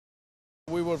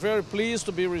We were very pleased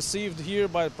to be received here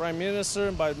by the Prime Minister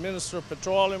and by the Minister of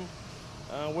Petroleum.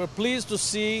 We're pleased to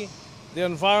see the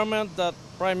environment that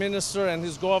Prime Minister and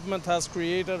his government has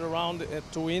created around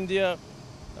to India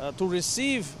to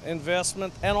receive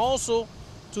investment and also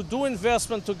to do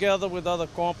investment together with other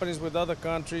companies, with other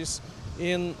countries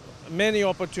in many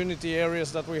opportunity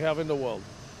areas that we have in the world.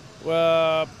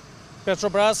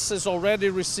 Petrobras is already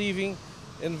receiving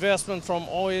investment from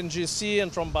ONGC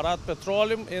and from Bharat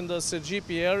Petroleum in the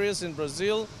Sergipe areas in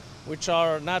Brazil, which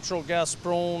are natural gas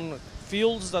prone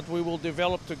fields that we will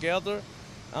develop together.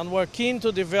 And we're keen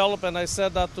to develop, and I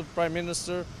said that to the Prime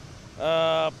Minister,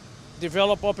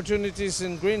 develop opportunities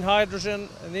in green hydrogen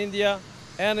in India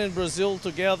and in Brazil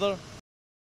together